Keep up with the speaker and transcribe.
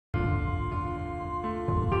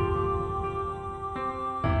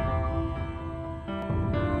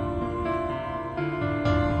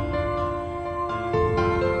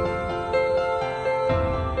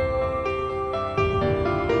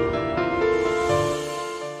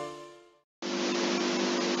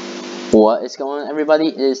What is going on, everybody?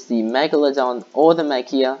 It is the Megalodon or the Meg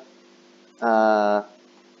here. And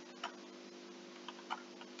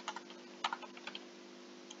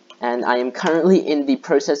I am currently in the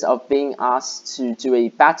process of being asked to do a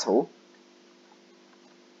battle.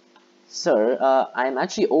 So, I'm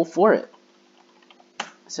actually all for it.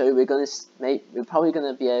 So we're probably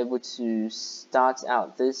gonna be able to start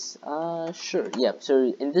out this, sure, yeah.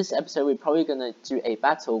 So in this episode, we're probably gonna do a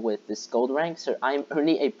battle with this gold rank. So I'm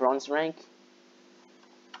only a bronze rank.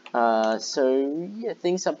 So yeah,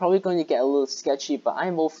 things are probably going to get a little sketchy, but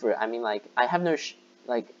I'm all for it. I mean, like, I have no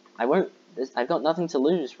I've got nothing to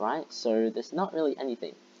lose, right? So there's not really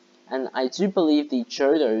anything. And I do believe the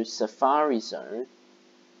Johto Safari Zone,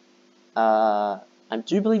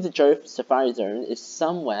 is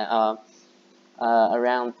somewhere,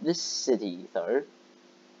 around this city, though.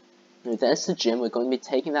 There's the gym. We're going to be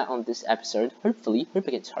taking that on this episode, hopefully. Hope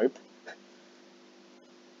against hope.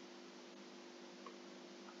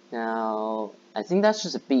 Now, I think that's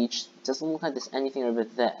just a beach. Doesn't look like there's anything over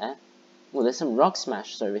there. Well, there's some rock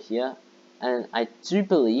smashes over here. And I do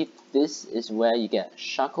believe this is where you get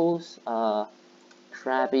Shuckles,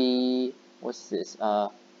 Krabby, what's this,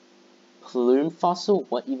 Plume Fossil?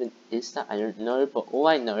 What even is that? I don't know, but all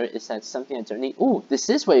I know is that it's something I don't need. Ooh, this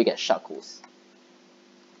is where you get Shuckles.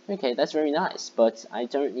 Okay, that's very nice, but I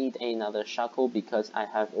don't need another Shuckle because I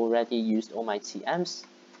have already used all my TMs.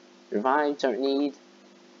 Revive, don't need.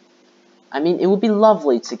 I mean, it would be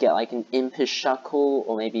lovely to get like an Impish Shuckle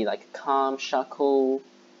or maybe like a Calm Shuckle.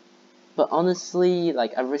 But honestly,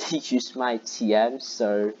 like, I already used my TM,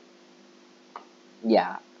 so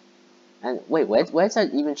yeah. And wait, where did I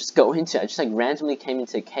even just go into? I just like randomly came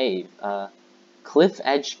into a cave. Cliff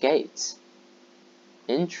Edge Gate.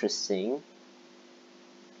 Interesting.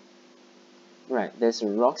 Right, there's a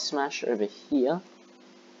rock smash over here.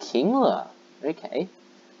 Kingler. Okay.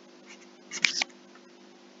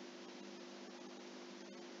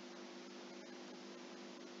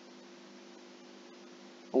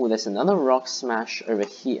 Oh, there's another rock smash over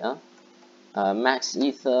here. Max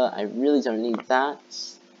Ether, I really don't need that.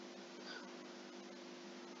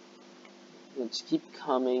 Let's keep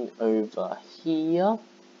coming over here.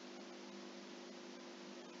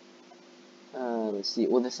 Let's see.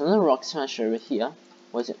 Well, there's another rock smash over here.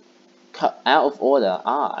 Was it cut out of order?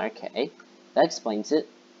 Ah, okay. That explains it.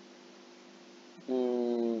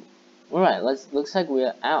 Alright, looks like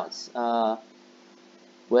we're out.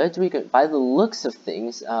 Where do we go? By the looks of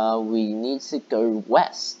things, we need to go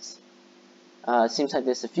west. It seems like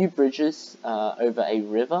there's a few bridges over a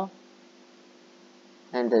river.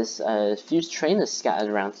 And there's a few trainers scattered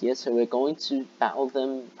around here, so we're going to battle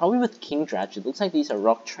them probably with Kingdra. It looks like these are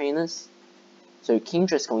rock trainers. So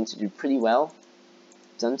Kingdra is going to do pretty well.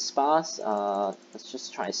 Dunsparce, let's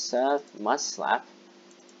just try Surf, Mud Slap.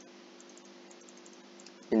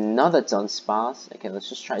 Another Dunsparce. Okay, let's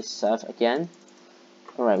just try Surf again.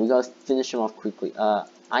 Alright, we gotta finish him off quickly.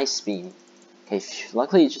 Ice Beam. Okay,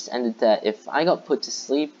 luckily it just ended there. If I got put to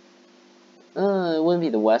sleep, it wouldn't be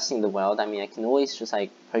the worst thing in the world. I mean, I can always just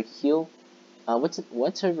like poke heal.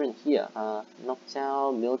 What's over in here?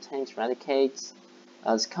 Knockdown, Miltanks, Radicates.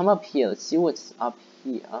 Let's come up here. Let's see what's up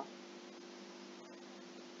here.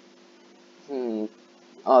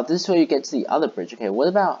 Oh, this is where you get to the other bridge. Okay, what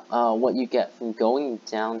about what you get from going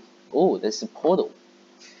down? Oh, there's a portal.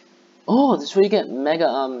 Oh, this is where you get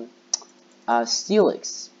Mega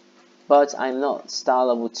Steelix. But I'm not star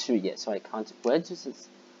level 2 yet, so I can't. Where does this?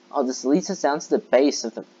 Oh, this leads us down to the base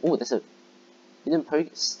of the. Oh, there's a hidden poke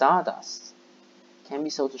Stardust. Can be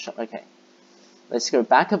sold to shop. Okay, let's go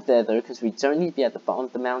back up there though, because we don't need to be at the bottom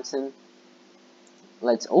of the mountain.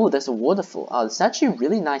 Oh, there's a waterfall. Oh, it's actually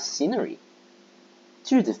really nice scenery.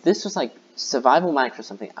 Dude, if this was like survival Minecraft or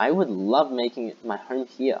something, I would love making it my home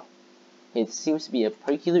here. Okay, it seems to be a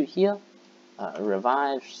Pokeloot here. A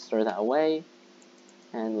revive, just throw that away.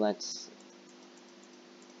 And let's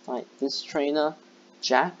fight this trainer,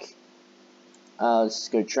 Jack. Let's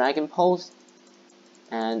go Dragon Pulse.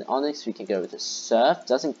 And Onyx, we can go with the Surf.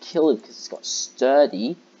 Doesn't kill it because it's got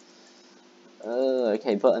Sturdy.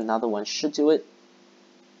 Okay, but another one should do it.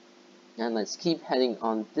 And let's keep heading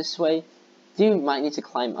on this way. I think we might need to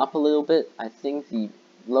climb up a little bit. I think the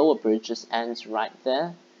lower bridge just ends right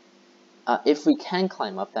there. If we can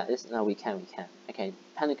climb up, that is. No, we can. Okay,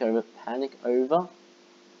 panic over.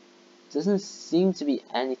 Doesn't seem to be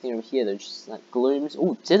anything over here though, just like glooms.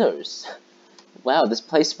 Oh, Dittos. Wow, this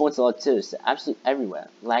place spawns a lot of Dittos. They're absolutely everywhere.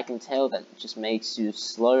 Lag and tail that just makes you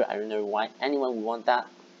slow. I don't know why anyone would want that.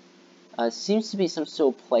 Seems to be some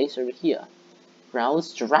sort of place over here.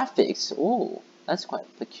 Growlers Giraffix. Oh, that's quite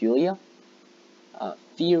peculiar.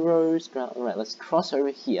 Fearos, ground. Alright, let's cross over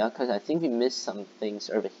here, because I think we missed some things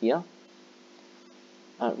over here.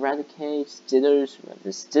 Eradicate, Dittos.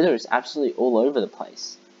 This Ditto is absolutely all over the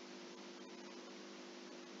place.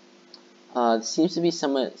 There seems to be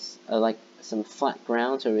some like some flat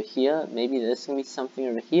ground over here. Maybe there's gonna be something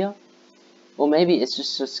over here, or maybe it's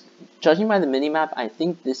just judging by the minimap. I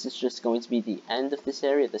think this is just going to be the end of this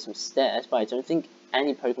area. There's some stairs, but I don't think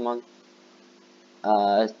any Pokemon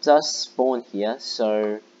does spawn here.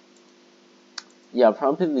 So yeah, I'll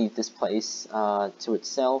probably leave this place to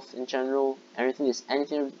itself in general.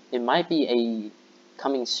 Anything. It might be a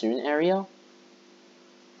coming soon area.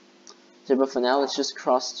 So, but for now, let's just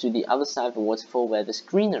cross to the other side of the waterfall where there's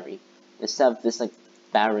greenery instead of this like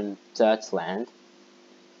barren dirt land.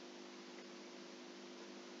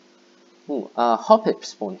 Ooh, Hoppip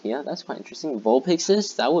spawned here. That's quite interesting.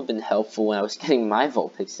 Vulpixes, that would have been helpful when I was getting my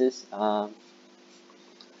Vulpixes.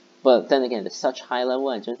 But then again, they're such high level,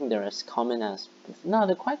 I don't think they're as common as... No,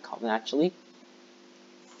 they're quite common actually.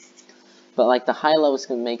 But like the high level is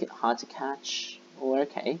going to make it hard to catch. Oh,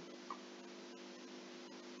 okay.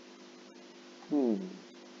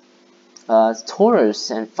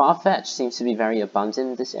 Tauros and Farfetch seems to be very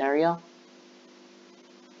abundant in this area.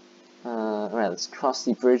 Alright, let's cross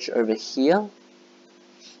the bridge over here.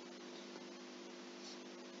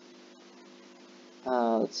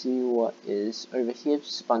 Let's see what is over here.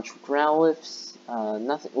 Just a bunch of Growlithes.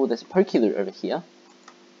 Nothing. Oh, there's a Pokeloot over here.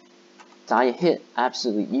 Dire Hit,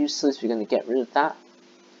 absolutely useless. We're going to get rid of that.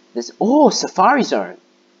 There's Safari Zone.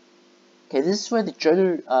 Okay, this is where the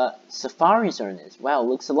Johto Safari Zone is. Wow,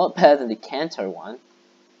 looks a lot better than the Kanto one.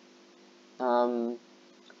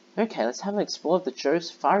 Okay, let's have an explore of the Johto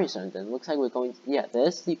Safari Zone then. Looks like we're going to, yeah,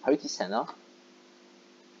 there's the Poke Center.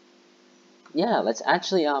 Yeah, let's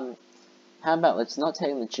actually, how about let's not take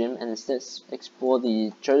on the gym and instead explore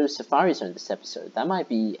the Johto Safari Zone this episode. That might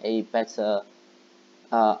be a better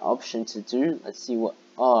option to do. Let's see what,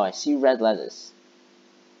 I see red letters.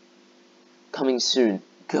 Coming soon.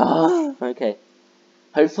 God. Okay.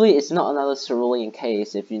 Hopefully it's not another cerulean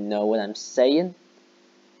case, if you know what I'm saying.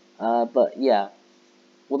 But yeah.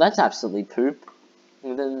 Well, that's absolutely poop.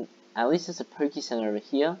 And then at least there's a Poke Center over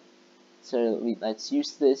here. So let's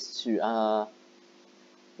use this to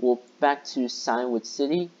walk back to Signwood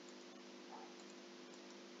City.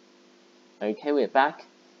 Okay, we're back.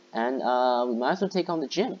 And we might as well take on the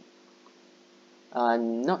gym.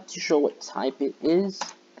 I'm not too sure what type it is.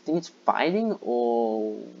 I think it's fighting,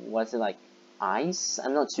 or was it like ice?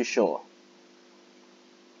 I'm not too sure.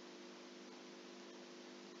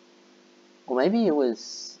 Or maybe it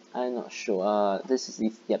was, I'm not sure. This is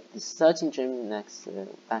the, yep, the 13 gym next to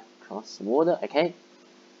back across the water, okay.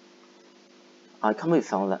 I can't believe we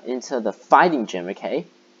found that into the fighting gym, okay.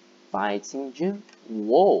 Fighting gym,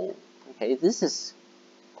 whoa. Okay, this is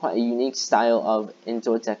quite a unique style of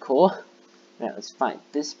indoor decor. Right, let's fight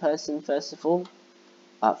this person first of all.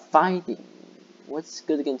 Fighting. What's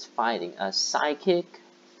good against fighting? Psychic,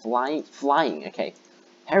 flying. Okay,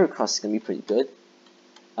 Heracross is gonna be pretty good.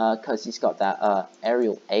 Cause he's got that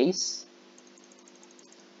aerial ace.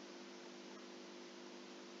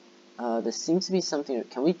 There seems to be something.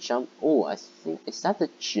 Can we jump? Oh, I think is that the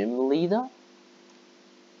gym leader?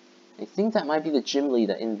 I think that might be the gym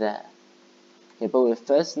leader in there. Okay, but we're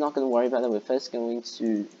first not going to worry about that. We're first going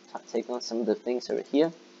to take on some of the things over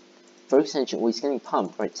here. Focus engine. Oh, he's getting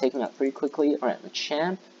pumped. Right, take him out pretty quickly. Alright,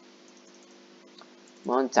 Machamp.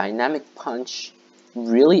 Come on, dynamic punch.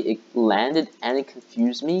 Really, it landed and it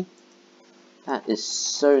confused me. That is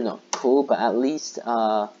so not cool, but at least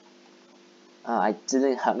I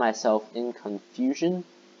didn't hurt myself in confusion.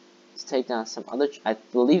 Let's take down some other. I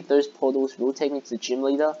believe those portals will take me to the gym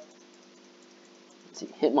leader. Let's see,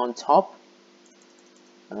 hit him on top.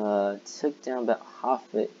 Took down about half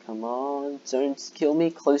of it. Come on, don't kill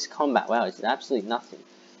me. Close combat. Wow, it's absolutely nothing.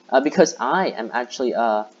 Because I am actually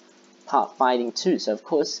part fighting too, so of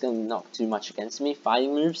course it's gonna not do much against me.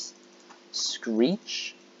 Fighting moves.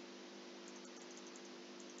 Screech.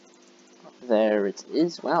 There it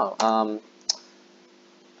is. Wow.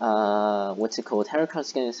 What's it called? Heracross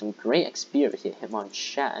is getting some great XP over here.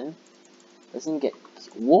 Hitmonchan doesn't get.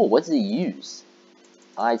 Whoa, what did he use?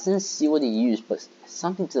 I didn't see what he used, but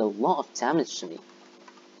something did a lot of damage to me.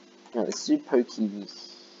 Now let's do Poke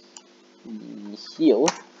Heal.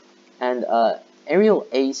 And Aerial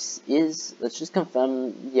Ace is, let's just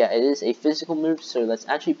confirm, yeah, it is a physical move, so let's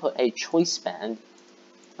actually put a Choice Band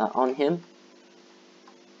on him.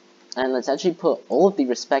 And let's actually put all of the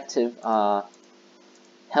respective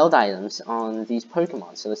held items on these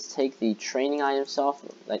Pokemon. So let's take the training items off,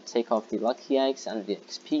 like take off the Lucky Eggs and the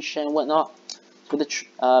XP share and whatnot. for the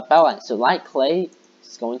battle line. So Light Clay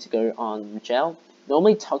is going to go on Gel.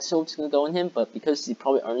 Normally Toxel is going to go on him, but because he's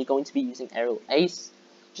probably only going to be using Aerial Ace,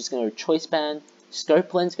 just going to go Choice Band.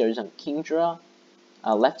 Scope Lens goes on Kingdra.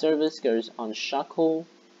 Leftovers goes on Shuckle.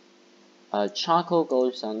 Charcoal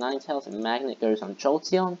goes on Ninetales, and Magnet goes on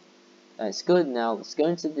Jolteon. That's good. Now let's go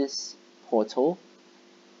into this portal.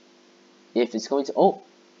 If it's going to... Oh!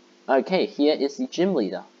 Okay, here is the gym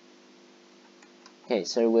leader. Okay,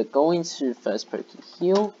 so we're going to first Poke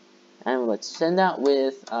Heal. And let's send out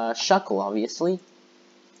with Shuckle, obviously.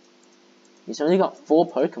 He's only got 4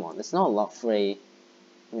 Pokemon. That's not a lot for a...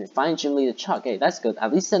 Find Gym Leader Chuck. Okay, that's good.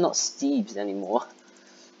 At least they're not Steves anymore.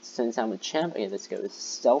 Sends out with Champ. Okay, let's go with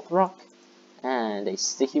Stealth Rock. And a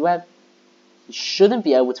Sticky Web. He shouldn't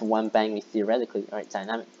be able to one-bang me theoretically. Alright,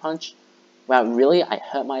 Dynamic Punch. Wow, really? I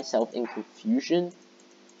hurt myself in confusion?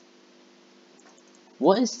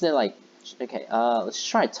 What is the, like... Okay, let's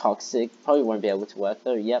try Toxic. Probably won't be able to work,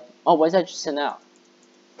 though. Yep. Oh, what did I just send out?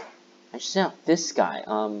 I just sent out this guy.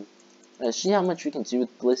 Let's see how much we can do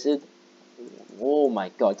with Blizzard. Oh my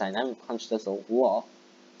god, Dynamic Punch does a lot.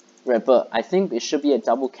 Right, but I think it should be a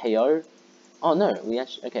double KO. Oh, no, we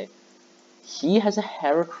actually... Okay. He has a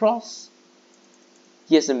Heracross?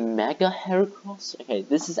 He has a Mega Heracross? Okay,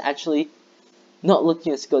 this is actually not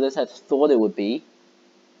looking as good as I thought it would be.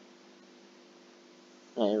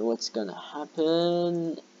 And what's gonna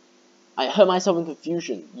happen? I hurt myself in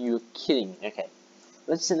confusion. You're kidding. Okay.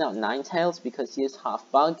 Let's send out Ninetales because he is half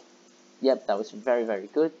bug. Yep, that was very, very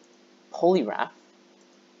good. Poliwrath.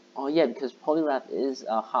 Oh yeah, because Poliwrath is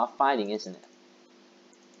half fighting, isn't it?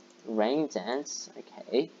 Rain Dance.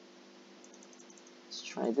 Okay. Let's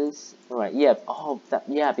try this. Alright, yeah. Oh,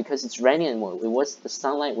 yeah, because it's raining and it was the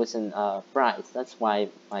sunlight wasn't bright. That's why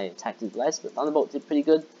my attack did less. But Thunderbolt did pretty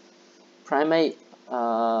good. Primate.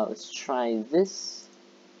 Let's try this.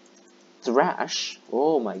 Thrash.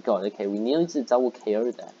 Oh my god. Okay, we nearly did double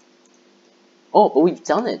KO there. Oh, but we've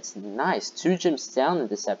done it. Nice. 2 gyms down in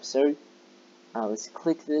this episode. Let's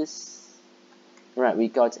click this. Alright, we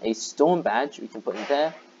got a Storm Badge we can put in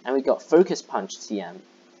there. And we got Focus Punch TM.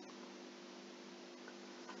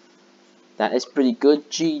 That is pretty good.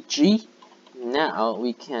 GG. Now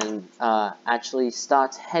we can actually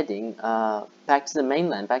start heading back to the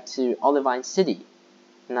mainland, back to Olivine City.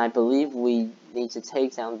 And I believe we need to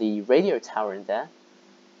take down the radio tower in there.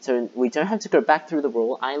 So we don't have to go back through the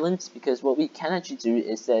Royal Islands, because what we can actually do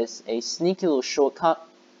is there's a sneaky little shortcut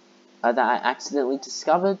that I accidentally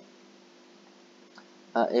discovered.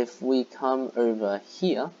 If we come over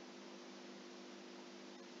here,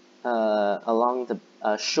 along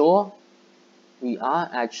the shore, we are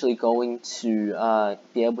actually going to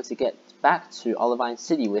be able to get back to Olivine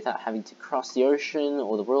City without having to cross the ocean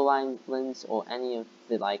or the Royal Islands or any of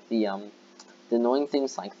the the annoying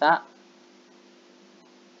things like that.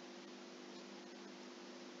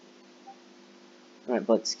 Alright,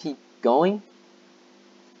 but let's keep going.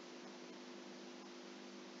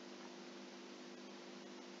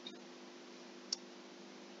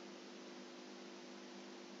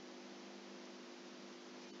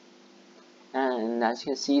 And as you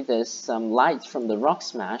can see, there's some light from the rock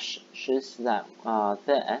smashes that are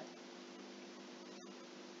there.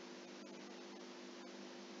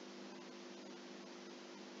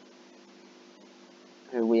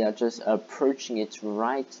 We are just approaching it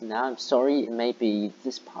right now. I'm sorry,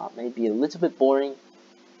 this part may be a little bit boring,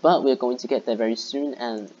 but we're going to get there very soon.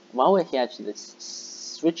 And while we're here, actually, let's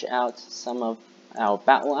switch out some of our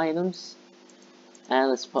battle items, and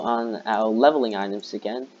let's put on our leveling items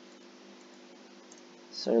again.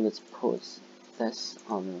 So let's put this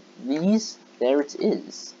on these. There it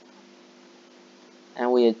is.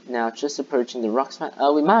 And we are now just approaching the rock smash.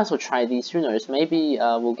 We might as well try these. Who knows? Maybe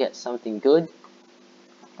we'll get something good.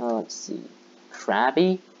 Let's see.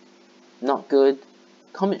 Krabby, not good.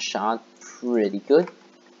 Comet Shard, pretty good.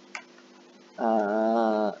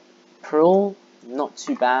 Pearl, not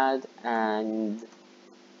too bad. And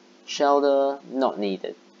Shelter, not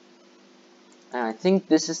needed. And I think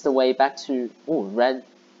this is the way back to... Oh, red.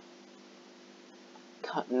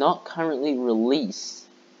 Not currently released.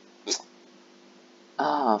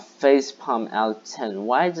 Facepalm out of 10.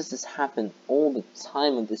 Why does this happen all the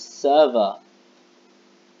time on this server?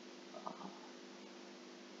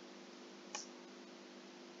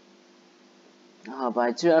 But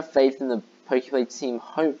I do have faith in the Pokeplay team.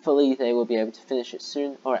 Hopefully they will be able to finish it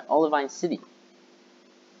soon. Alright, Olivine City.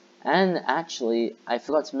 And actually, I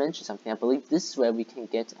forgot to mention something. I believe this is where we can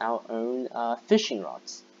get our own fishing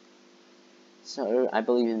rods. So, I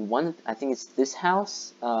believe in one, I think it's this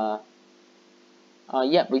house.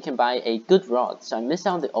 Yep, we can buy a good rod. So I missed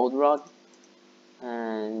out on the old rod.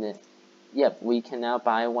 And yep, we can now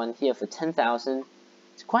buy one here for 10,000.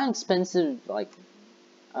 It's quite expensive, like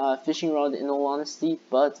fishing rod in all honesty,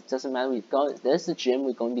 but it doesn't matter. We've got it. There's the gym.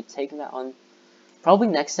 We're going to be taking that on probably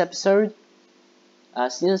next episode.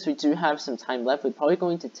 Seeing as we do have some time left, we're probably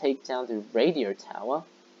going to take down the radio tower.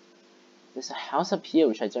 There's a house up here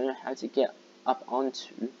which I don't know how to get up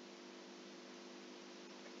onto.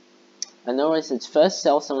 I know let's first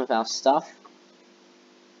sell some of our stuff.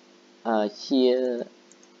 Here,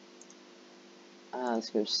 let's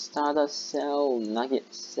go Stardust sell,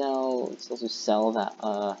 Nugget sell. Let's also sell that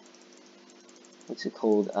what's it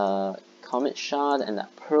called? Comet Shard and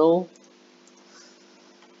that Pearl.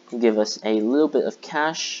 Give us a little bit of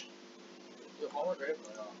cash.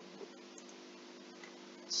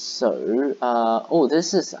 So, oh,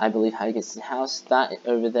 this is, I believe, how you get to the house. That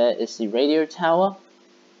over there is the radio tower.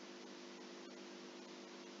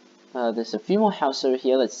 There's a few more houses over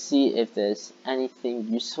here. Let's see if there's anything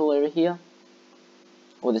useful over here.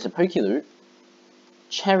 Oh, there's a Pokeloot.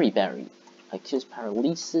 Cherry Berry. Cures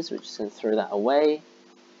Paralysis. We're just going to throw that away.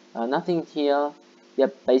 Nothing here.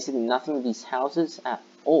 Yep, basically nothing in these houses at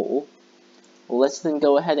all. Well, let's then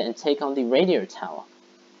go ahead and take on the radio tower.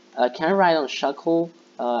 Can I ride on Shuckle?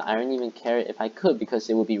 I don't even care if I could because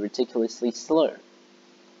it would be ridiculously slow.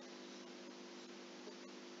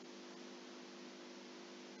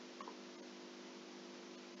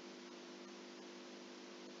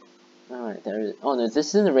 Alright, there is. Oh no, this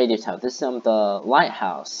isn't the radio tower. This is the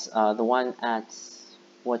lighthouse. The one at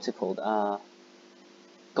what's it called?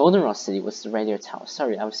 Goldenrod City was the radio tower.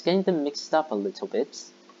 Sorry, I was getting them mixed up a little bit.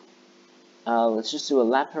 Let's just do a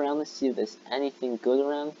lap around and see if there's anything good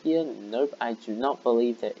around here. Nope, I do not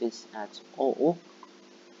believe there is at all.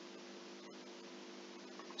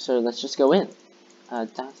 So let's just go in. I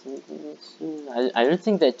don't think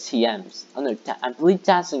they're TMs. Oh no, I believe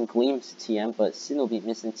Dazzling Gleam's a TM, but Sin will be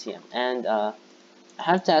missing TM. And I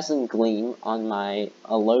have Dazzling Gleam on my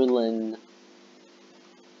Alolan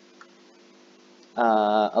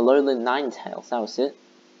Ninetales. That was it.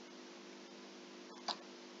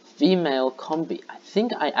 Female combi. I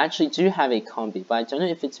think I actually do have a combi, but I don't know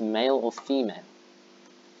if it's male or female.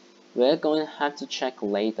 We're going to have to check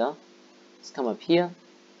later. Let's come up here.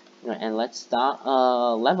 Right, and let's start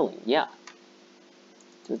leveling. Yeah.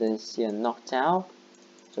 Do this here, knocked out.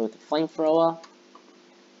 So with the flamethrower.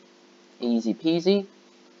 Easy peasy.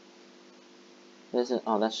 There's a,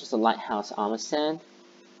 oh, that's just a lighthouse armor stand.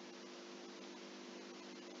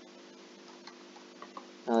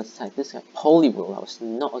 Now let's attack this guy. Poliwhirl, that was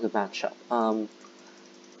not a good matchup.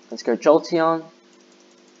 Let's go Jolteon.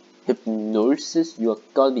 Hypnosis, you are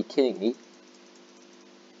gotta be kidding me.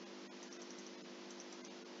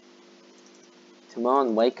 Come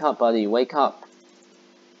on, wake up, buddy, wake up.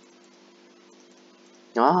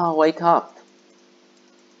 Ah, wake up.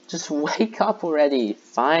 Just wake up already,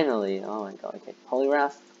 finally. Oh my god, okay,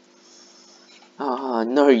 Poliwrath. Ah,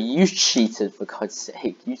 no, you cheated, for God's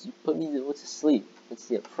sake. You put me to sleep. Let's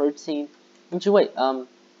see, a protein. Actually, wait,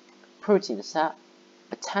 protein, is that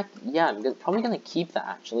attack? Yeah, I'm probably gonna keep that,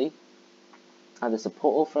 actually. There's a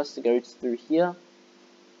portal for us to go through here.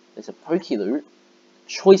 There's a Pokeloot.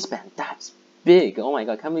 Choice Band, that's big. Oh my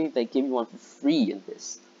god, I can't believe they give you one for free in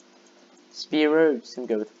this. Spearow, just gonna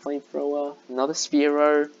go with the flamethrower. Another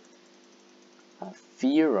Spearow.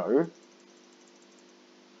 Fearow.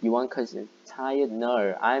 You want because you're tired?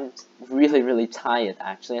 No, I'm really tired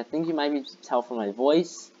actually. I think you might be able to tell from my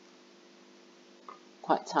voice.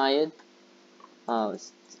 Quite tired.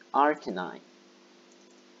 It's Arcanine.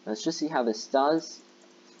 Let's just see how this does.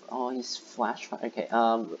 Oh, he's Flash Fire. Okay,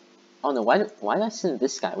 oh no, why did I send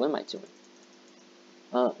this guy? What am I doing?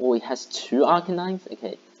 Oh, he has two Arcanines?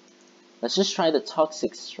 Okay. Let's just try the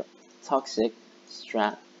toxic strategy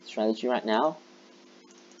right now.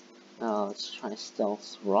 Let's try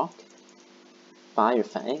Stealth Rock. Fire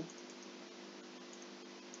Fang.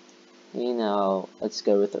 You know, let's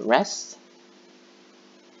go with the rest.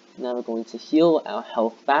 Now we're going to heal our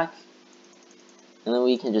health back. And then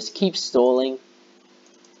we can just keep stalling.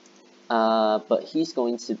 But he's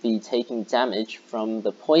going to be taking damage from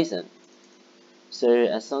the poison. So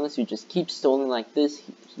as long as you just keep stalling like this,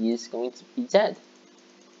 he is going to be dead.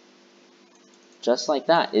 Just like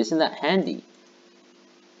that. Isn't that handy?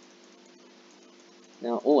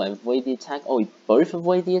 Now, oh, I avoid the attack. Oh, we both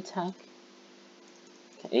avoid the attack.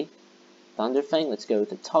 Okay. Thunderfang, let's go with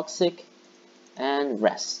the Toxic. And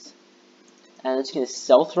Rest. And as you can see,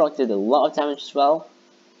 Stealth Rock did a lot of damage as well.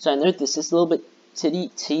 So I know this is a little bit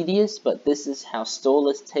tedious, but this is how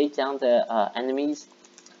stallers take down their enemies.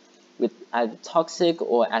 With either Toxic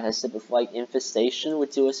or, as I said before, like Infestation would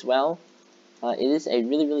do as well. It is a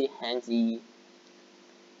really handy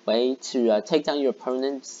way to take down your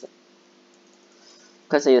opponents,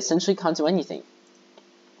 because they essentially can't do anything.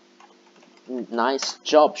 Nice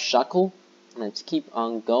job, Shuckle. Let's keep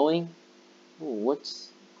on going. Ooh, what?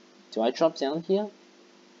 Do I drop down here?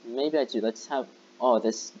 Maybe I do. Let's have... Oh,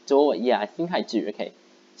 this door. Yeah, I think I do. Okay.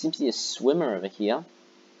 Seems to be a swimmer over here.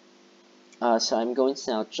 So I'm going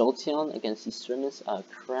to now Jolteon against these swimmers.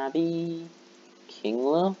 Krabby,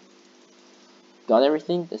 Kingler. Got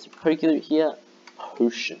everything. There's a Pokeplay here.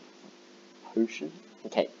 Potion.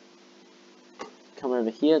 Okay. Come over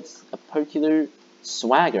here. It's a Pokeplay.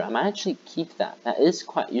 Swagger. I might actually keep that. That is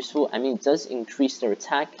quite useful. I mean, it does increase their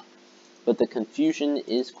attack, but the confusion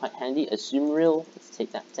is quite handy. Azumarill. Let's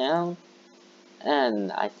take that down.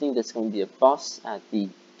 And I think there's going to be a boss at the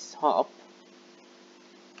top.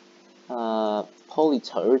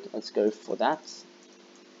 Politoed. Let's go for that.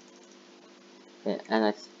 Yeah, and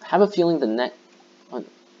I have a feeling the next... Oh,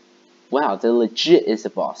 wow, there legit is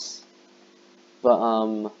a boss. But,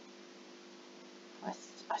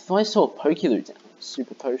 I thought I saw a Pokeplay down.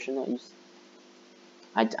 Super Potion, not used.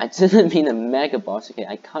 I didn't mean a Mega Boss. Okay,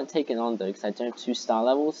 I can't take it on though, because I don't have 2 star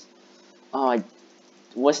levels. Oh, I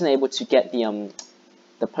wasn't able to get the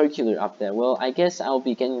Pokeplay up there. Well, I guess I'll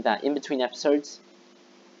be getting that in between episodes.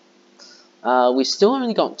 We still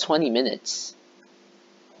only got 20 minutes.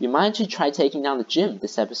 We might actually try taking down the gym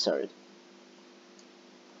this episode.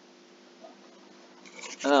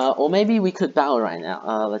 Or maybe we could battle right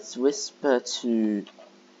now. Let's whisper to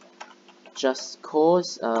Just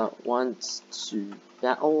Cause wants to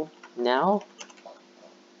battle now.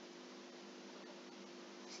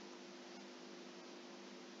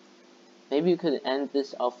 Maybe we could end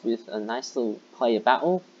this off with a nice little player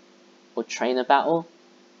battle or trainer battle.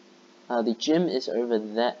 The gym is over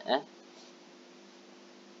there.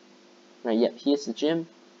 Right, yep, here's the gym.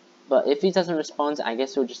 But if he doesn't respond, I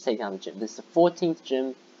guess we'll just take down the gym. This is the 14th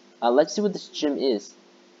gym. Let's see what this gym is.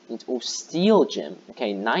 It's all steel gym.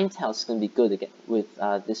 Okay, Ninetales is going to be good again with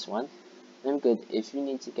this one. I'm good. If you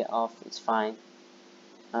need to get off, it's fine.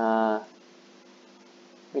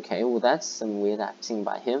 Okay, well that's some weird acting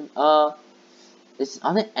by him. Are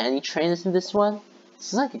there any trainers in this one?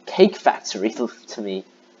 This is like a cake factory to me.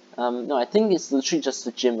 No, I think it's literally just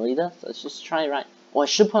the gym leader. So let's just try it right. Oh, I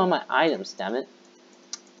should put on my items, damn it.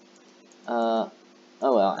 Oh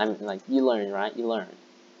well, I'm like, you learn, right? You learn.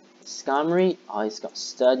 Skarmory, oh, he's got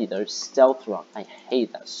Sturdy though. Stealth Rock, I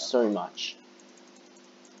hate that so much.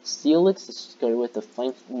 Steelix, let's just go with the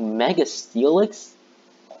Flame. Mega Steelix?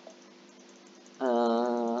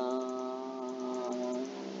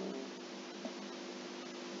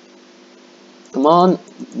 Come on,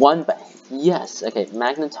 one back. Yes, okay,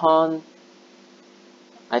 Magneton.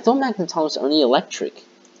 I thought Magneton was only electric.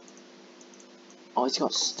 Oh, he's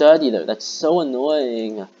got Sturdy though, that's so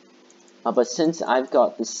annoying. But since I've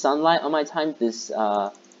got the Sunlight on my time, this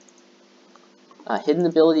hidden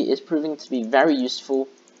ability is proving to be very useful.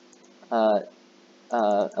 A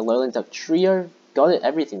Alolan Duck Trio, got it,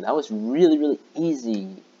 everything. That was really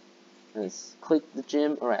easy. Let's click the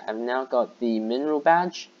gym. Alright, I've now got the Mineral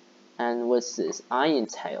Badge. And what's this? Iron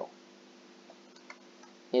Tail.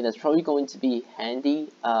 Okay, that's probably going to be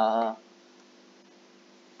handy. No,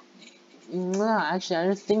 actually, I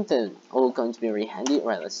don't think they're all going to be very handy.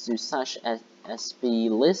 Right, let's do slash SB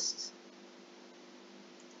list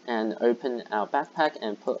and open our backpack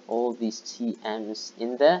and put all these TMs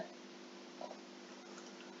in there.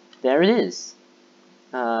 There it is.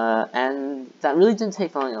 And that really didn't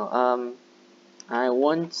take long. I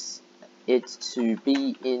want it to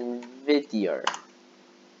be in video.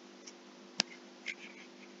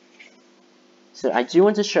 So I do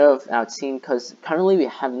want to show off our team because currently we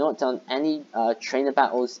have not done any trainer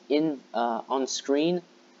battles on screen.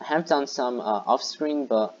 I have done some off screen,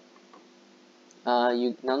 but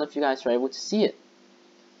none of you guys were able to see it.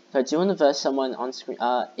 So I do want to verse someone on screen.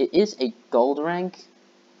 It is a gold rank.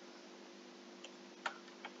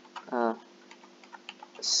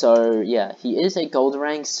 So yeah, he is a gold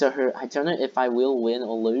rank. So I don't know if I will win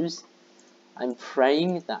or lose. I'm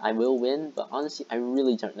praying that I will win, but honestly, I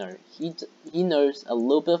really don't know. He knows a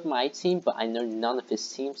little bit of my team, but I know none of his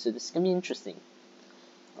team, so this is gonna be interesting.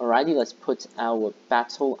 Alrighty, let's put our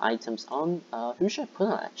battle items on. Who should I put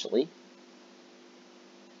on actually?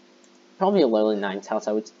 Probably a Alolan Ninetales.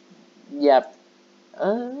 I would. Yeah.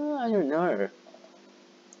 I don't know.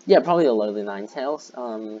 Yeah, probably a Alolan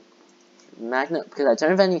Ninetales. Magnet, because I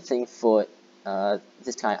don't have anything for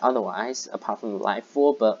this guy otherwise, apart from the Life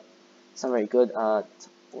Orb, but it's not very good.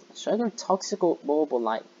 Should I go Toxic Orb or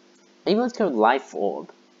Life? Maybe let's go Life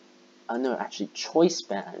Orb. No, actually, Choice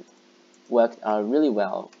Band worked really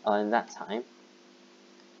well in that time.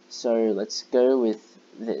 So let's go with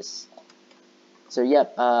this. So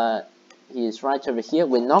yep, he is right over here.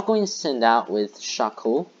 We're not going to send out with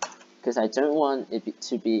Shuckle, because I don't want it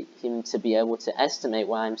to be him to be able to estimate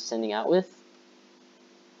what I'm sending out with.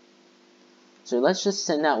 So let's just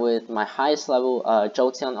send out with my highest level,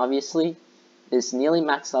 Jolteon obviously. Is nearly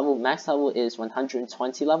max level. Max level is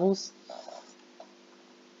 120 levels.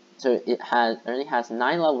 So it only has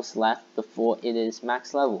 9 levels left before it is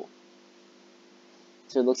max level.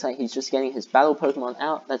 So it looks like he's just getting his battle Pokemon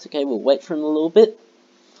out. That's okay, we'll wait for him a little bit.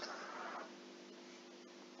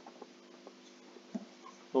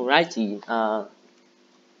 Alrighty,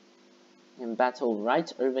 in battle right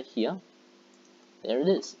over here. There it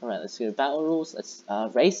is. Alright, let's go to battle rules. Let's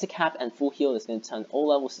raise the cap and full heal. It's going to turn all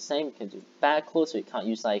levels the same. We can do bad claw, so we can't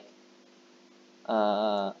use like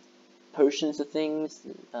potions or things.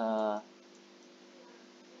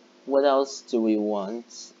 What else do we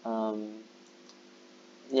want?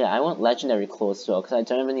 Yeah, I want legendary claws as well, because I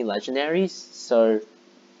don't have any legendaries, so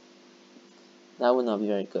that would not be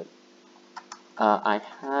very good. I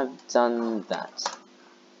have done that.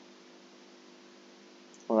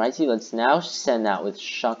 Alrighty, let's now send out with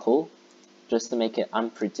Shuckle, just to make it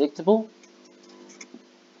unpredictable.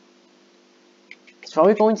 It's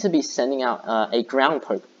probably going to be sending out a ground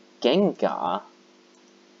poke, Gengar.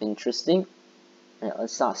 Interesting. Alright,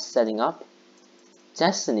 let's start setting up.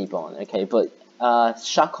 Destiny Bond, okay, but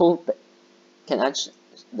Shuckle can actually,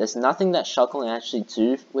 there's nothing that Shuckle can actually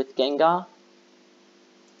do with Gengar.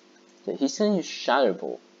 So he's gonna use Shadow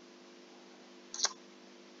Ball.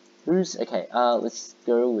 Okay, let's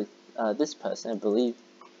go with this person, I believe.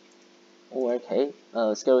 Oh, okay,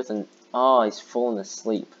 let's go with an, oh, he's fallen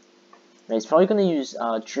asleep. Now, he's probably gonna use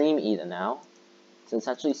Dream Eater now. So let's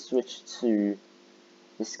actually switch to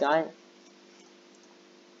this guy.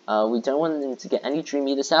 We don't want him to get any Dream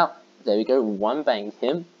Eaters out. There we go, one bang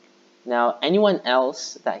him. Now, anyone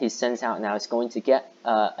else that he sends out now is going to get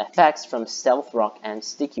effects from Stealth Rock and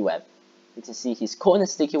Sticky Web. You can see he's caught in a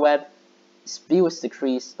Sticky Web, speed was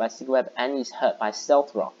decreased by Sticky Web, and he's hurt by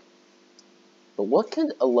Stealth Rock. But what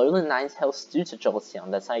could Alolan Ninetales do to Jolteon?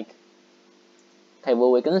 That's like... Okay,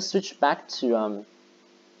 well, we're going to switch back to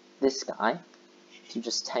this guy to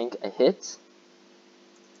just tank a hit.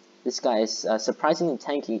 This guy is surprisingly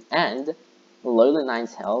tanky, and Alolan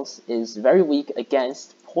Ninetales is very weak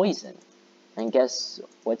against poison. And guess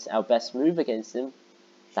what's our best move against him?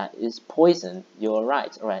 That is poison. You're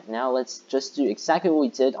right. Alright, now let's just do exactly what we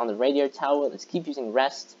did on the radio tower. Let's keep using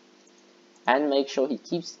rest. And make sure he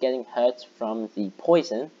keeps getting hurt from the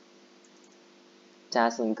poison.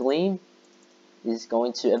 Dazzling Gleam is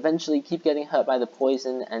going to eventually keep getting hurt by the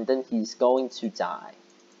poison, and then he's going to die.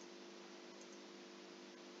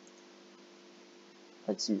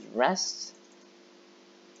 Let's use rest.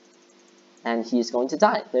 And he is going to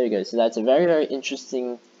die. There we go. So that's a very, very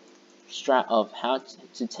interesting strat of how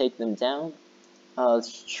to take them down.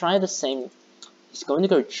 Let's try the same. He's going to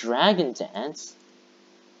go Dragon Dance.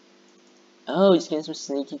 Oh, he's getting some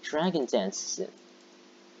sneaky Dragon Dances in.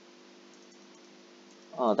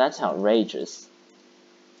 Oh, that's outrageous.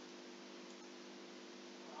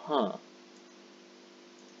 Huh.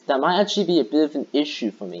 That might actually be a bit of an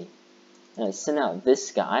issue for me. Send out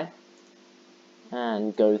this guy.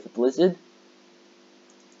 And go with the Blizzard.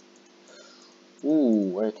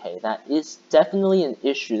 Ooh, okay, that is definitely an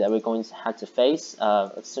issue that we're going to have to face.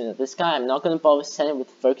 Let's send out this guy. I'm not going to bother sending with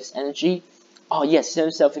Focus Energy. Oh yes, send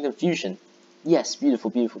himself in Confusion. Yes, beautiful,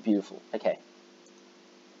 beautiful, beautiful. Okay.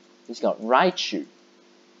 He's got Raichu.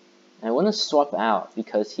 And I want to swap out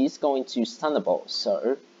because he's going to use Thunderbolt.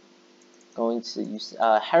 So, going to use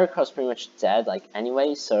Heracross pretty much dead, like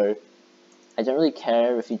anyway. So, I don't really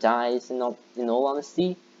care if he dies. In all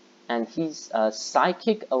honesty. And he's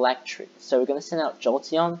Psychic Electric. So we're going to send out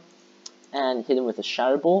Jolteon and hit him with a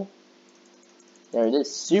Shadow Ball. There it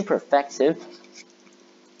is, super effective.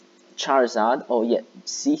 Charizard, oh yeah,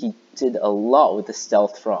 see he did a lot with the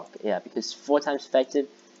Stealth Rock. Yeah, because 4 times effective,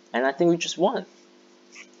 and I think we just won.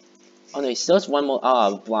 Oh no, he still has one more,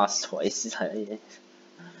 Blastoise.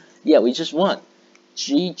 Yeah, we just won.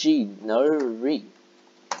 GG, no re.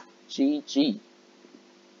 GG.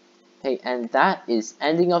 Okay, and that is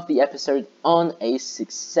ending of the episode on a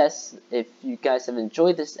success. If you guys have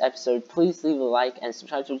enjoyed this episode, please leave a like and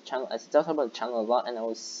subscribe to the channel, as I talk about the channel a lot, and I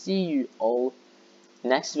will see you all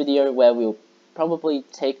next video, where we'll probably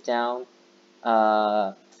take down,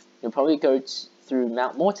 you'll probably go through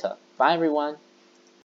Mount Mortar. Bye everyone.